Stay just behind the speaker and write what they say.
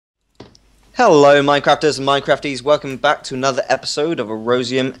Hello Minecrafters and Minecrafties, welcome back to another episode of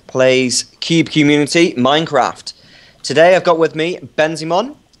Erosium Plays Cube Community Minecraft. Today I've got with me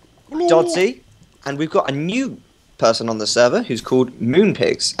Benzimon, Dodsy, and we've got a new person on the server who's called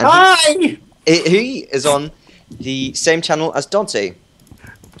Moonpigs. And Hi! he is on the same channel as Dodsy.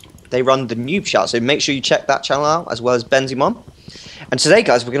 They run the Noob Chat, so make sure you check that channel out as well as Benzimon. And today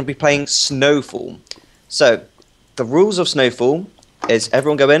guys we're going to be playing Snowfall. So, the rules of Snowfall is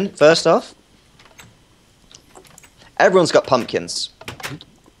everyone go in, first off. Everyone's got pumpkins.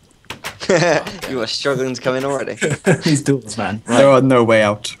 You are struggling to come in already. These doors, man. Right. There are no way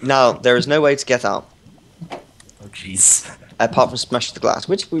out. Now, there is no way to get out. Oh, jeez. Apart from smash the glass,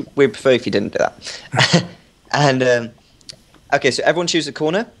 which we prefer if you didn't do that. And, okay, so everyone choose a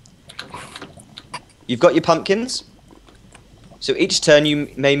corner. You've got your pumpkins. So each turn you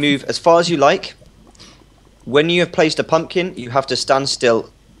may move as far as you like. When you have placed a pumpkin, you have to stand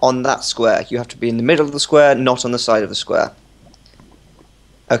still on that square. You have to be in the middle of the square, not on the side of the square.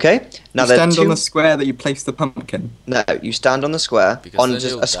 Okay? Now you stand on the square that you place the pumpkin. No, you stand on the square, on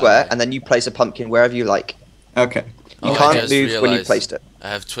just a square, and then you place a pumpkin wherever you like. Okay. You can't move when you placed it. I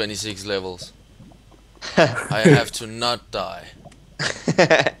have 26 levels. I have to not die.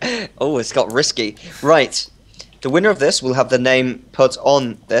 Oh, it's got risky. Right. The winner of this will have the name put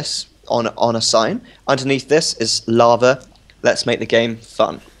on this, on a sign. Underneath this is lava. Let's make the game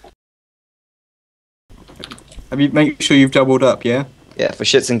fun. Have you make sure you've doubled up, yeah? Yeah, for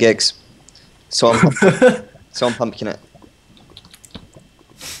shits and gigs. So I'm pumpkin it.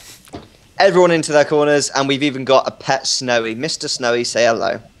 Everyone into their corners, and we've even got a pet Snowy. Mr. Snowy, say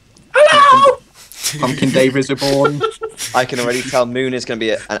hello. Hello! Pumpkin Dave is reborn. I can already tell Moon is going to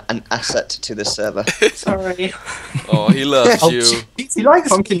be an asset to this server. Sorry. Oh, he loves you. Geez, he likes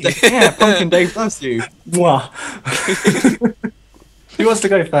Pumpkin me. Dave. Yeah, Pumpkin Dave loves you. Mwah. Who wants to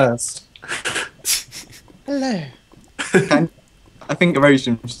go first? Hello. I think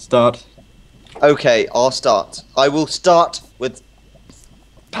Erosium should start. Okay, I'll start. I will start with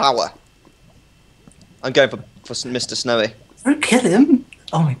power. I'm going for Mr. Snowy. Don't kill him.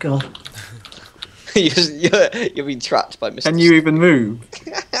 Oh my god. You're being trapped by Mr. Can you even move?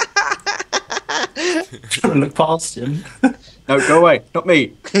 Trying to look past him. No, go away. Not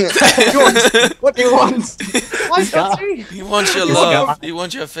me. What do you want? Why can't you? He wants your love. He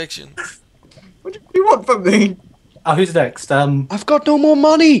wants your affection. What do you want from me? Oh, who's next? I've got no more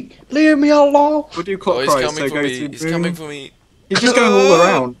money. Leave me alone. We'll do Oh, clockwise. he's coming So for go me. to He's coming for me. He's just going all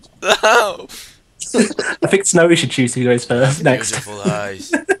around. No. I think Snowy should choose who goes first. Next. Beautiful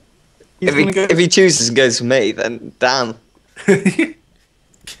eyes. If he chooses and goes for me, then damn.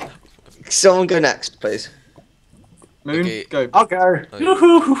 Someone go next, please. Moon, Okay. go. I'll go.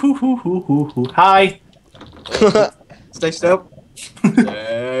 Okay. Hi. Stay still.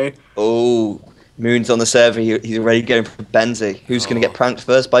 Yay. Oh, Moon's on the server. He's already going for Benzie. Who's going to get pranked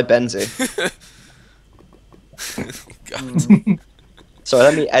first by Benzie? God. So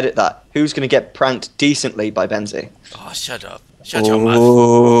let me edit that. Who's going to get pranked decently by Benzie? Oh, shut up. Shut your mouth.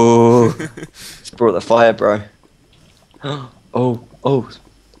 Oh, it's brought the fire, bro. Oh,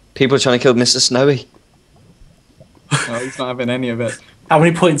 people are trying to kill Mr. Snowy. Oh, he's not having any of it. How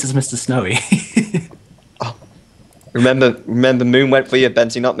many points is Mr. Snowy? Remember, Moon went for you,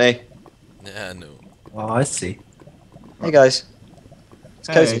 Benzie, not me. Yeah, no. Oh, I see. Hey guys, it's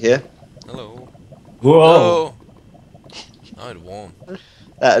cozy here. Hello. Whoa. Oh. Oh, it's warm.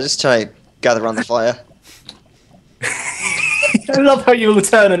 Just trying to gather around the fire. I love how you all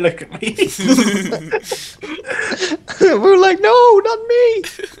turn and look at me. We're like, no, not me.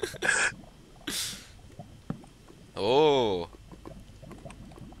 Oh.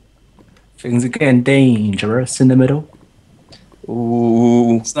 Things are getting dangerous in the middle.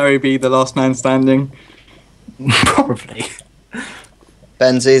 Ooh, Snowy be the last man standing. Probably.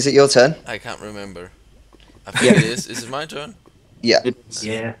 Benzie, is it your turn? I can't remember. I think it is. Is it my turn? Yeah. It's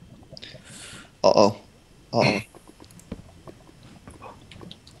Yeah. Uh-oh.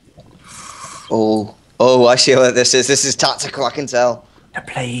 Oh, I see what this is. This is tactical, I can tell.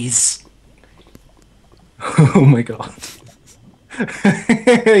 Please. Oh my god. You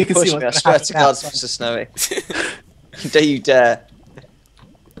can Push see me, I what's swear gonna to happen God, now. Mr. Snowy. Do you dare?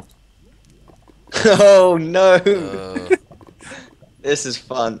 Oh no! This is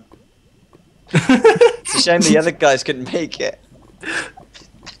fun. It's a shame the other guys couldn't make it.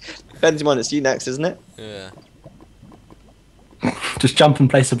 Benzimon, it's you next, isn't it? Yeah. Just jump and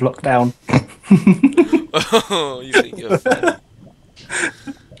place a block down. Oh, you think you're funny.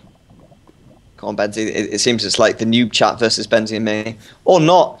 Come on, Benzie. It seems it's like the Noob Chat versus Benzie and me. Or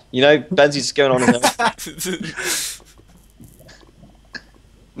not. You know, Benzie's just going on his own.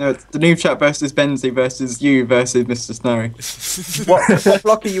 No, it's the Noob Chat versus Benzie versus you versus Mr. Snowy. What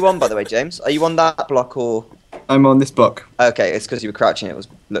block are you on, by the way, James? Are you on that block or? I'm on this block. Okay, it's because you were crouching. It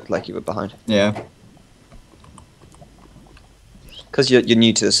looked like you were behind. Yeah. Because you're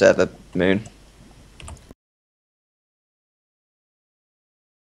new to the server, Moon.